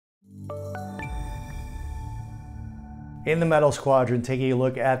In the metals quadrant, taking a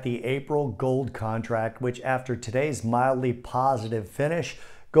look at the April gold contract, which after today's mildly positive finish,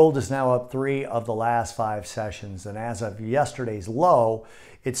 gold is now up 3 of the last 5 sessions. And as of yesterday's low,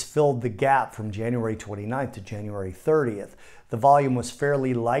 it's filled the gap from January 29th to January 30th. The volume was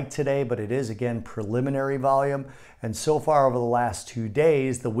fairly light today, but it is again preliminary volume. And so far over the last 2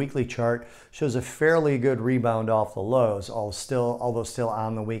 days, the weekly chart shows a fairly good rebound off the lows, although still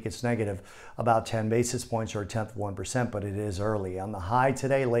on the week it's negative about 10 basis points or 0.1%, but it is early. On the high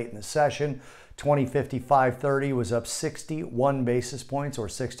today, late in the session, 2055.30 was up 61 basis points or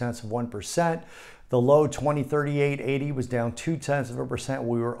 0.6%. The low 2038.80 was down 0.2%.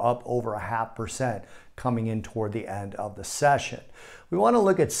 We were up over 0.5% coming in toward the end of the session. We want to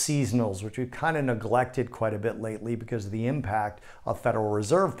look at seasonals, which we've kind of neglected quite a bit lately because of the impact of Federal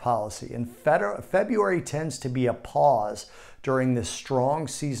Reserve policy. And February tends to be a pause during this strong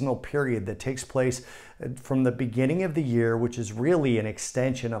seasonal period that takes place from the beginning of the year, which is really an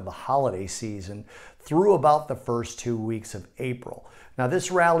extension of the holiday season, through about the first 2 weeks of April. Now,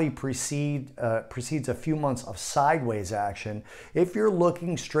 this rally precedes a few months of sideways action if you're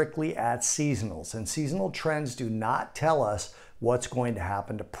looking strictly at seasonals, and seasonal trends do not tell us what's going to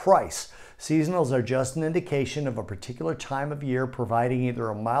happen to price. Seasonals are just an indication of a particular time of year, providing either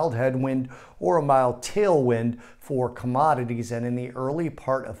a mild headwind or a mild tailwind for commodities, and in the early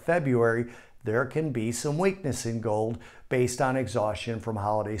part of February, there can be some weakness in gold based on exhaustion from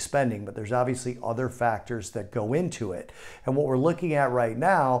holiday spending, but there's obviously other factors that go into it. And what we're looking at right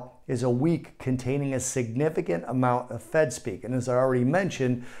now is a week containing a significant amount of Fed speak. And as I already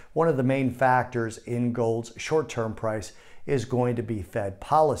mentioned, one of the main factors in gold's short-term price is going to be Fed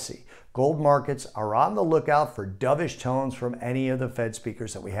policy. Gold markets are on the lookout for dovish tones from any of the Fed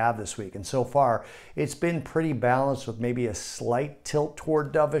speakers that we have this week. And so far, it's been pretty balanced with maybe a slight tilt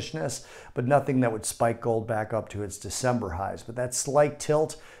toward dovishness, but nothing that would spike gold back up to its December highs. But that slight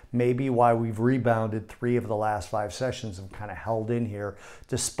tilt may be why we've rebounded 3 of the last 5 sessions and kind of held in here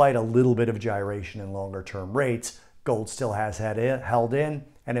despite a little bit of gyration in longer term rates. Gold still has held in,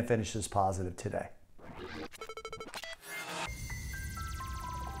 and it finishes positive today.